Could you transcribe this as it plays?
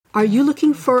Are you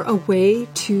looking for a way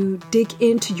to dig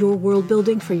into your world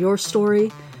building for your story?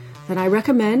 Then I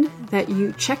recommend that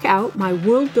you check out my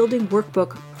world building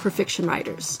workbook for fiction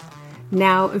writers,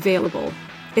 now available.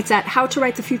 It's at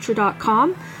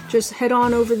howtowritethefuture.com. Just head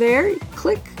on over there,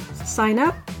 click, sign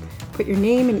up, put your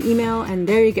name and email, and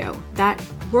there you go. That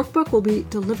workbook will be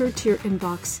delivered to your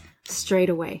inbox straight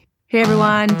away. Hey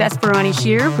everyone, Beth Barani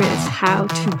here with How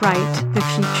to Write the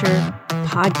Future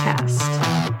podcast.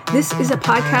 This is a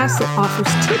podcast that offers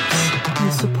tips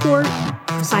and support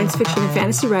for science fiction and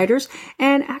fantasy writers,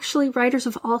 and actually writers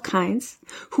of all kinds,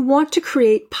 who want to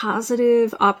create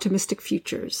positive, optimistic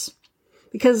futures.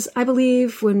 Because I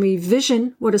believe when we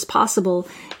vision what is possible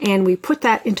and we put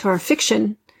that into our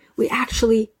fiction, we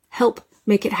actually help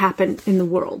make it happen in the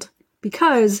world.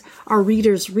 Because our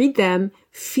readers read them,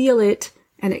 feel it,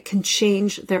 and it can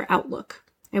change their outlook.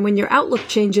 And when your outlook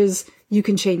changes, you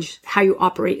can change how you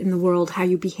operate in the world, how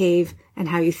you behave, and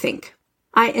how you think.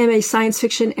 I am a science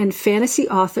fiction and fantasy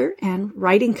author and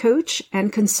writing coach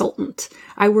and consultant.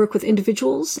 I work with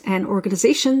individuals and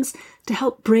organizations to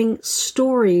help bring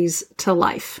stories to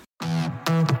life.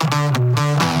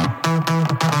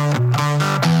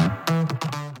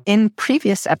 In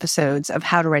previous episodes of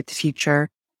How to Write the Future,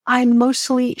 I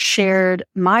mostly shared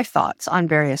my thoughts on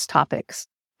various topics,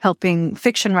 helping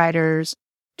fiction writers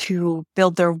to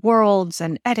build their worlds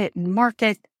and edit and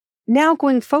market. Now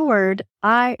going forward,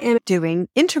 I am doing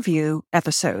interview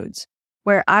episodes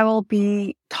where I will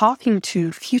be talking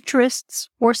to futurists,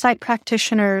 foresight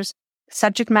practitioners,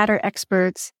 subject matter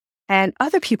experts, and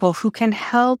other people who can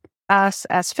help us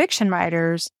as fiction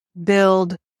writers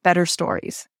build better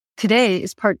stories. Today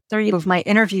is part 3 of my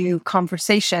interview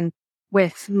conversation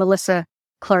with Melissa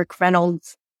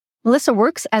Clark-Reynolds. Melissa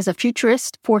works as a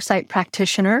futurist foresight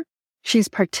practitioner. She's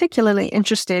particularly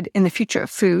interested in the future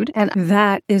of food, and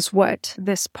that is what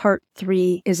this part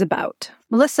 3 is about.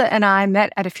 Melissa and I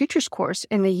met at a futures course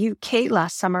in the UK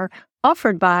last summer,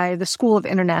 offered by the School of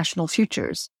International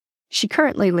Futures. She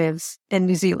currently lives in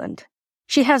New Zealand.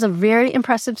 She has a very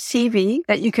impressive CV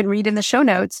that you can read in the show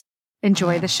notes.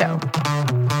 Enjoy the show.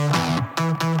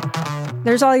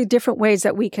 There's all these different ways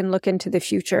that we can look into the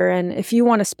future. And if you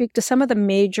want to speak to some of the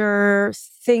major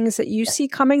things that you see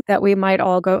coming that we might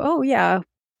all go, oh yeah,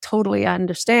 totally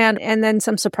understand. And then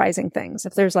some surprising things.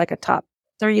 If there's like a top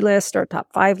 3 list or a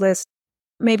top 5 list,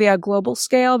 maybe a global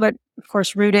scale, but of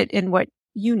course, root it in what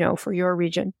you know for your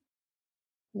region.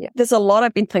 Yeah. There's a lot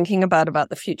I've been thinking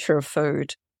about the future of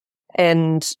food.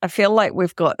 And I feel like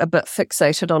we've got a bit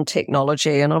fixated on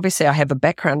technology. And obviously I have a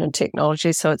background in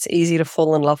technology, so it's easy to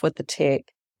fall in love with the tech.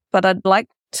 But I'd like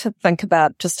to think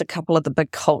about just a couple of the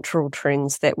big cultural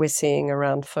trends that we're seeing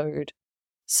around food.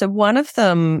 So one of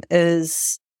them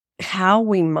is how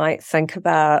we might think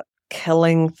about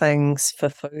killing things for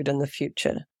food in the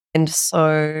future. And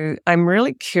so I'm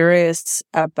really curious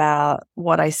about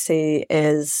what I see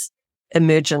as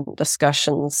emergent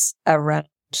discussions around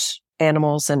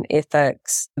animals and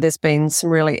ethics. There's been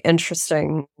some really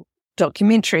interesting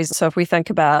documentaries. So if we think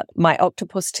about My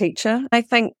Octopus Teacher, I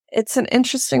think it's an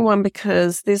interesting one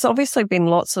because there's obviously been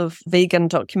lots of vegan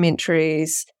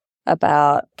documentaries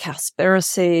about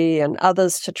Cowspiracy and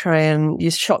others to try and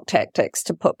use shock tactics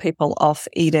to put people off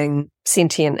eating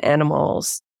sentient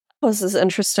animals. This is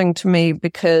interesting to me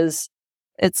because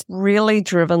it's really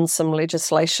driven some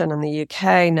legislation in the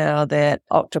UK now that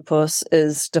octopus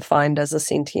is defined as a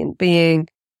sentient being,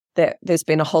 that there's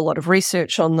been a whole lot of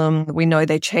research on them. We know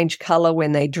they change color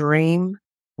when they dream.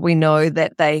 We know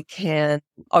that they can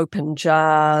open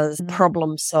jars,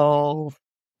 problem solve.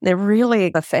 They're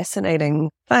really a fascinating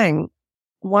thing.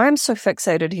 Why I'm so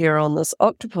fixated here on this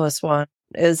octopus one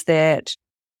is that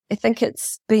I think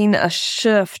it's been a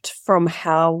shift from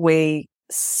how we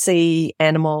see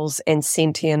animals and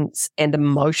sentience and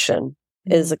emotion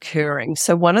is occurring.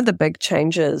 So one of the big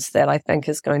changes that I think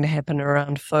is going to happen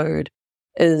around food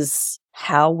is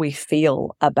how we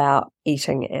feel about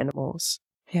eating animals.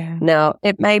 Yeah. Now,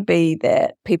 it may be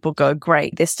that people go,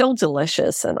 great, they're still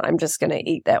delicious and I'm just going to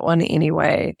eat that one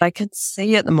anyway. I could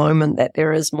see at the moment that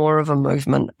there is more of a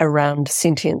movement around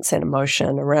sentience and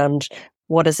emotion, around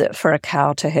what is it for a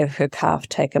cow to have her calf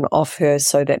taken off her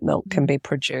so that milk can be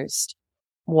produced?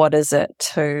 What is it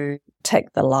to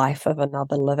take the life of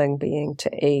another living being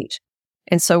to eat?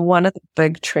 And so one of the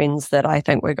big trends that I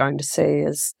think we're going to see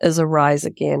is a rise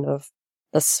again of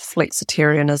this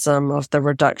flexitarianism, of the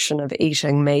reduction of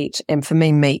eating meat. And for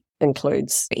me, meat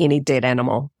includes any dead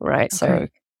animal, right? Okay. So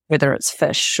whether it's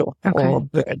fish or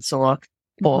birds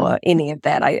or any of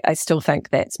that, I still think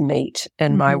that's meat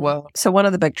in my world. So one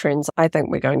of the big trends I think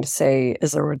we're going to see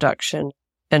is a reduction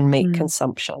in meat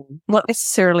consumption. Not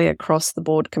necessarily across the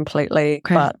board completely,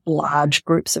 but large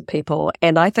groups of people.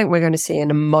 And I think we're going to see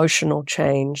an emotional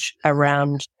change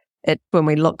around it when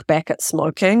we look back at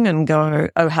smoking and go,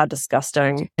 oh, how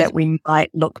disgusting, that we might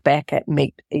look back at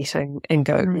meat eating and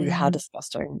go, oh, how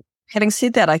disgusting. Having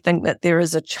said that, I think that there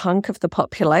is a chunk of the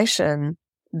population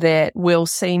that will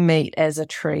see meat as a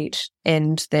treat,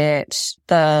 and that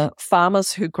the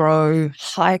farmers who grow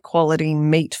high quality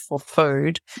meat for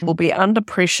food will be under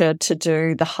pressure to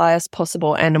do the highest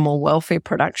possible animal welfare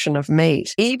production of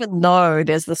meat, even though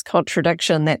there's this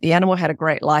contradiction that the animal had a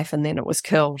great life and then it was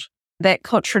killed. That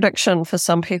contradiction for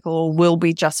some people will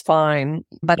be just fine,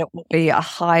 but it will be a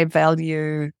high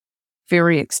value,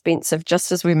 very expensive,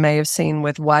 just as we may have seen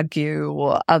with Wagyu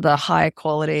or other high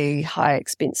quality, high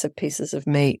expensive pieces of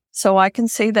meat. So I can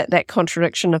see that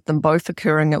contradiction of them both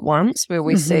occurring at once, where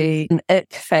we see an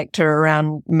ick factor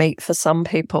around meat for some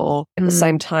people at the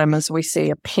same time as we see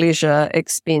a pleasure,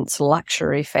 expense,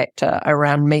 luxury factor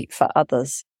around meat for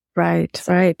others. Right.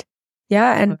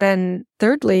 Yeah. And then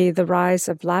thirdly, the rise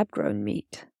of lab-grown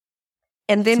meat.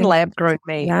 And then lab-grown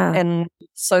meat. Yeah. And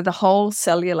so the whole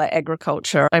cellular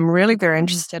agriculture, I'm really very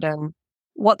interested in.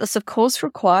 What this, of course,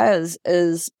 requires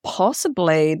is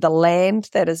possibly the land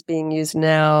that is being used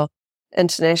now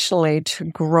internationally to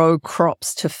grow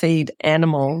crops to feed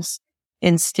animals.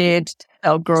 Instead,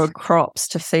 they'll grow crops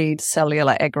to feed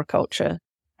cellular agriculture.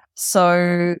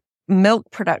 So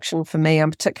milk production for me,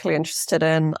 I'm particularly interested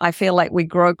in. I feel like we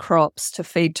grow crops to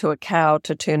feed to a cow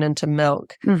to turn into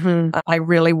milk. I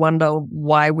really wonder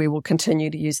why we will continue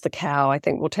to use the cow. I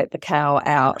think we'll take the cow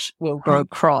out. We'll grow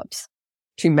crops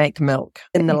to make milk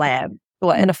in the lab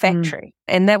or in a factory.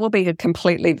 And that will be a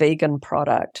completely vegan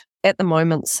product. At the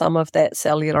moment, some of that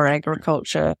cellular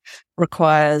agriculture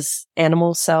requires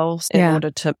animal cells in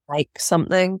order to make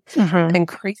something.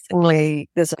 Increasingly,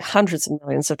 there's hundreds of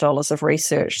millions of dollars of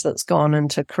research that's gone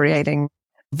into creating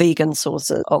vegan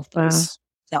sources of those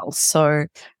cells. So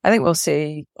I think we'll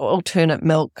see alternate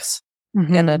milks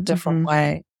in a different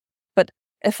way. But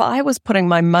if I was putting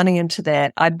my money into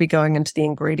that, I'd be going into the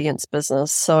ingredients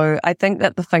business. So I think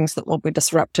that the things that will be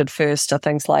disrupted first are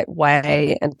things like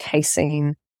whey and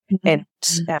casein and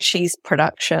cheese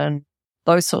production,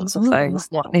 those sorts of things,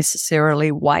 not necessarily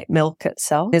white milk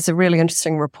itself. There's a really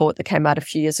interesting report that came out a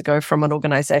few years ago from an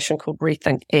organization called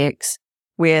Rethink X,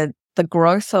 where the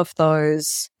growth of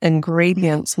those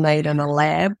ingredients made in a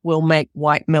lab will make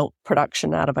white milk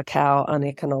production out of a cow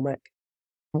uneconomic.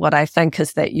 What I think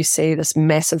is that you see this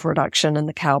massive reduction in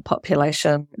the cow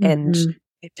population and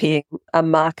being a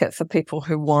market for people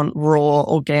who want raw,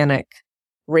 organic,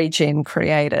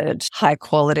 regen-created,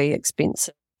 high-quality,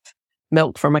 expensive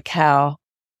milk from a cow,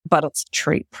 but it's a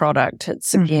treat product.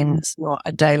 It's, again, it's not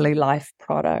a daily life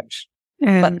product.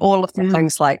 But all of the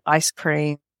things like ice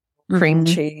cream, cream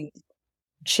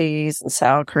cheese, and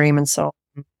sour cream and so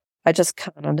on, I just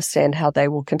can't understand how they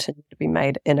will continue to be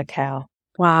made in a cow.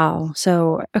 Wow.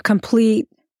 So a complete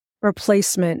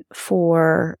replacement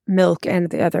for milk and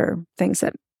the other things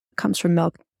that comes from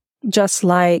milk, just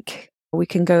like we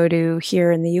can go to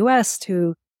here in the US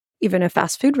to even a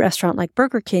fast food restaurant like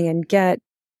Burger King and get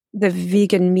the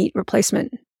vegan meat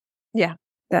replacement. Yeah.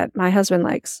 That my husband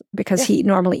likes because he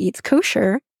normally eats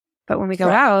kosher. But when we go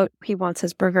out, he wants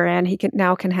his burger and he can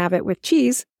have it with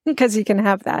cheese because he can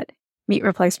have that meat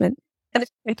replacement. And if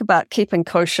you think about keeping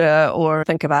kosher or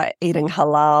think about eating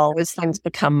halal, those things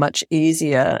become much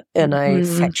easier in a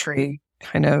factory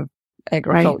kind of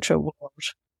agriculture world,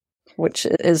 which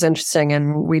is interesting.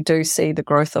 And we do see the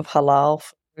growth of halal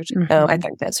food. I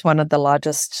think that's one of the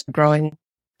largest growing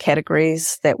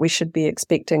categories that we should be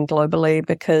expecting globally,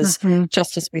 because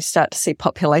just as we start to see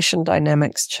population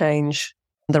dynamics change,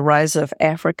 the rise of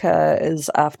Africa is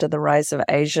after the rise of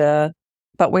Asia.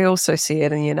 But we also see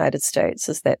it in the United States,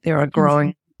 is that there are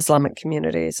growing Islamic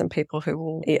communities and people who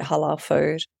will eat halal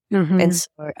food. And so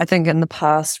I think in the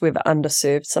past we've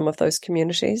underserved some of those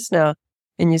communities. Now,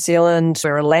 in New Zealand,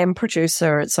 we're a lamb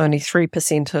producer. It's only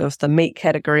 3% of the meat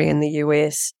category in the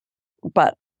US,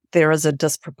 but there is a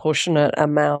disproportionate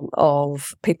amount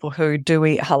of people who do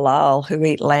eat halal, who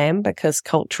eat lamb, because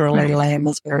culturally lamb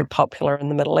is very popular in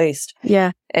the Middle East.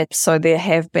 Yeah. And so there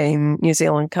have been New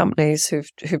Zealand companies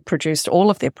who've produced all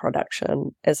of their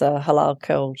production as a halal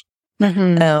killed.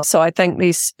 So I think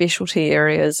these specialty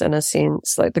areas, in a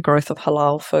sense, like the growth of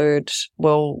halal food,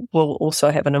 will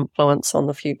also have an influence on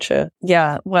the future.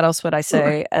 Yeah, what else would I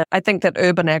say? I think that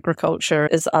urban agriculture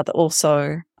is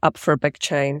also up for a big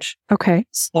change. Okay.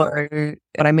 So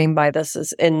what I mean by this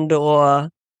is indoor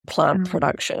plant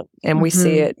production. And we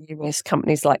see it, US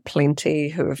companies like Plenty,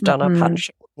 who have done a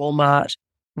partnership with Walmart,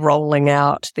 rolling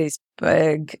out these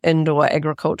big indoor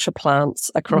agriculture plants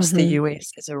across the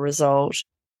US as a result.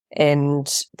 And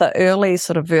the early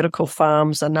sort of vertical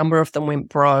farms, a number of them went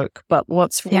broke. But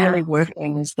what's really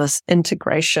working is this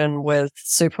integration with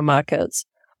supermarkets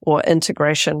or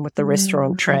integration with the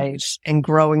restaurant trade and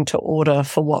growing to order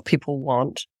for what people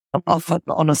want, often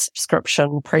on a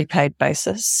subscription prepaid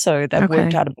basis. So they've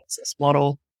worked out a business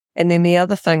model. And then the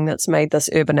other thing that's made this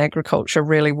urban agriculture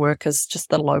really work is just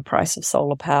the low price of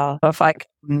solar power. If I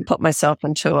can put myself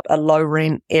into a low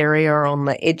rent area on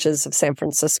the edges of San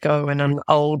Francisco in an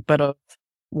old bit of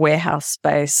warehouse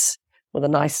space with a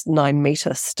nice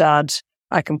 9-meter stud,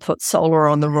 I can put solar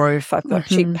on the roof. I've got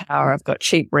cheap power. I've got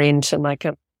cheap rent, and I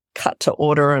can cut to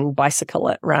order and bicycle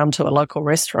it round to a local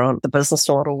restaurant. The business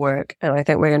model work. And I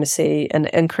think we're going to see an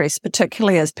increase,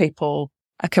 particularly as people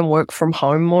can work from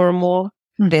home more and more.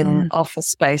 Then office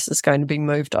space is going to be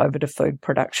moved over to food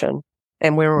production.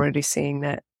 And we're already seeing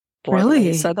that.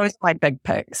 Really? So those are my big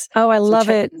picks. Oh, I love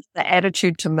it. The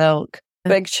attitude to milk,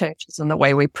 big changes in the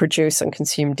way we produce and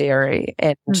consume dairy,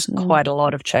 and quite a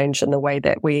lot of change in the way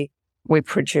that we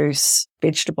produce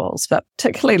vegetables, but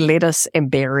particularly lettuce and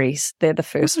berries. They're the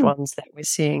first ones that we're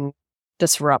seeing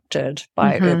disrupted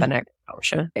by urban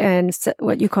agriculture. And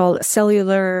what you call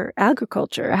cellular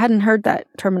agriculture. I hadn't heard that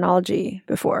terminology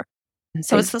before.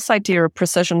 So it's this idea of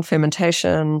precision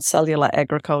fermentation, cellular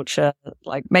agriculture,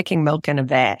 like making milk in a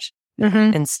vat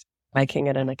and making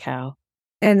it in a cow.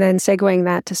 And then segueing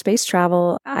that to space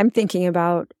travel, I'm thinking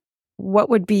about what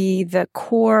would be the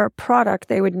core product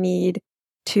they would need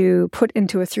to put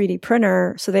into a 3D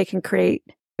printer so they can create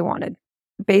what they wanted.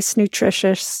 Base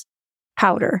nutritious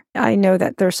powder. I know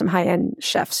that there's some high-end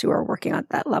chefs who are working on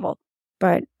that level,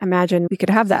 but imagine we could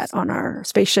have that on our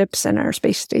spaceships and our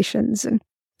space stations, and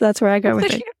that's where I go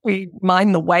with it. We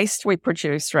mine the waste we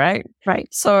produce, right? Right.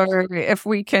 So if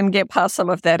we can get past some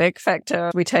of that egg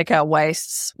factor, we take our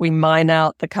wastes, we mine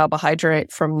out the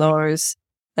carbohydrate from those,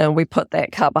 and we put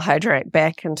that carbohydrate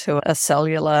back into a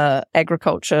cellular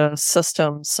agriculture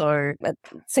system. So it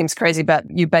seems crazy, but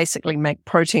you basically make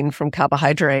protein from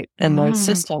carbohydrate in those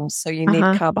systems. So you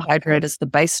need carbohydrate as the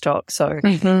base stock. So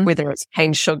whether it's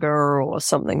cane sugar or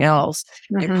something else,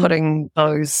 you're putting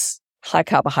those high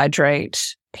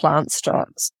carbohydrate plant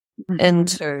stocks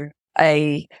into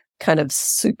a kind of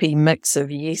soupy mix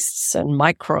of yeasts and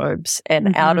microbes.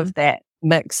 And out of that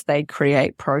mix, they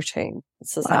create protein.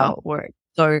 This is how it works.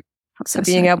 So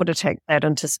being able to take that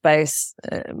into space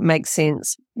makes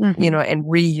sense, you know, and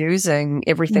reusing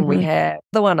everything we have.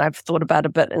 The one I've thought about a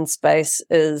bit in space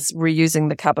is reusing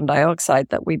the carbon dioxide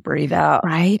that we breathe out.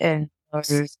 Right. And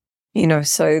so, you know,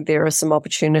 so there are some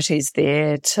opportunities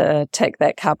there to take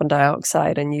that carbon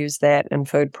dioxide and use that in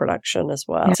food production as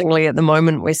well. Interestingly, at the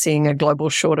moment, we're seeing a global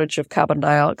shortage of carbon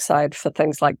dioxide for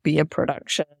things like beer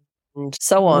production and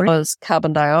so on. Because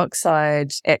carbon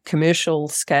dioxide at commercial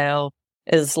scale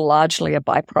is largely a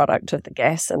byproduct of the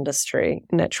gas industry,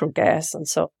 natural gas. And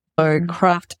so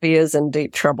craft beer's in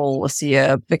deep trouble this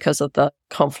year because of the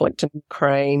conflict in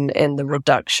Ukraine and the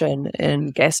reduction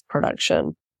in gas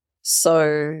production.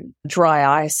 So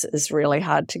dry ice is really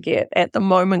hard to get at the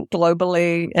moment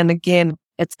globally. And again,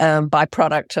 it's a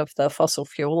byproduct of the fossil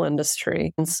fuel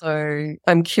industry. And so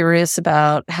I'm curious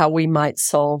about how we might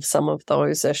solve some of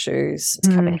those issues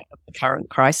coming out of the current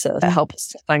crisis to help us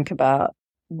to think about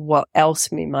what else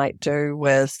we might do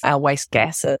with our waste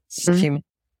gases, human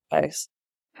space.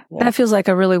 Yeah. That feels like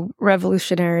a really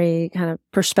revolutionary kind of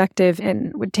perspective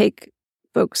and would take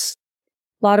folks.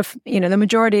 A lot of, you know, the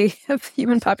majority of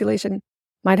human population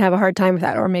might have a hard time with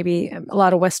that, or maybe a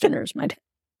lot of Westerners might have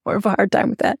more of a hard time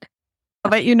with that.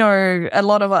 But, you know, a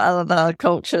lot of other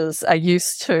cultures are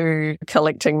used to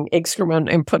collecting excrement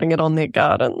and putting it on their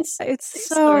gardens. It's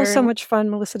so much fun,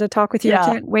 Melissa, to talk with you. I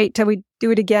can't wait till we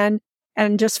do it again.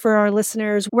 And just for our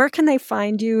listeners, where can they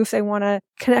find you if they want to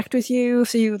connect with you,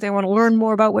 if they want to learn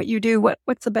more about what you do?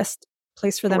 What's the best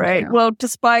place for them? Right. Well,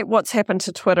 despite what's happened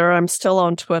to Twitter, I'm still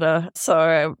on Twitter.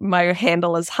 So my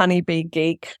handle is Honeybee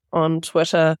Geek on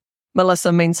Twitter.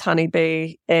 Melissa means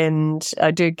honeybee, and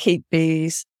I do keep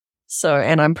bees. So,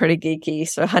 and I'm pretty geeky.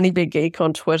 So Honeybee Geek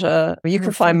on Twitter. You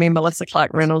can find me, Melissa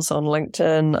Clark-Reynolds, on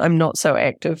LinkedIn. I'm not so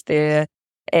active there.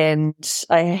 And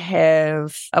I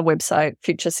have a website,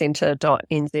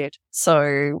 futurecenter.nz.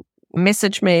 So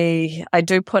message me. I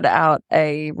do put out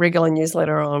a regular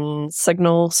newsletter on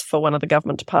signals for one of the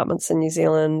government departments in New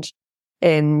Zealand,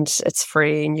 and it's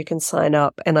free and you can sign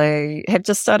up. And I have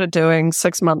just started doing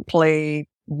 6 monthly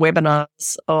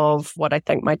webinars of what I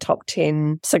think my top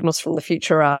 10 signals from the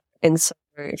future are. And so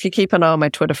if you keep an eye on my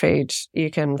Twitter feed, you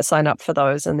can sign up for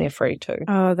those and they're free too.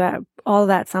 Oh, all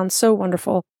that sounds so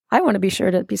wonderful. I want to be sure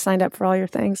to be signed up for all your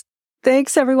things.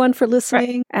 Thanks, everyone, for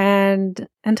listening. Right. And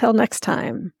until next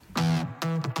time.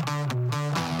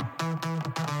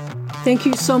 Thank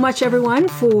you so much, everyone,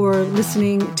 for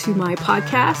listening to my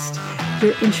podcast.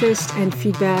 Your interest and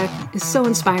feedback is so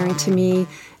inspiring to me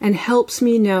and helps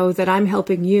me know that I'm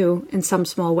helping you in some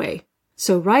small way.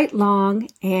 So write long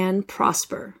and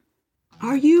prosper.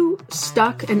 Are you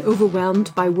stuck and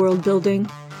overwhelmed by world building?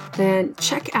 Then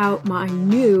check out my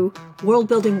new world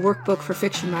building workbook for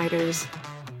fiction writers.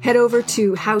 Head over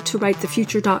to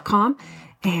howtowritethefuture.com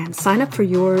and sign up for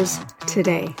yours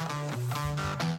today.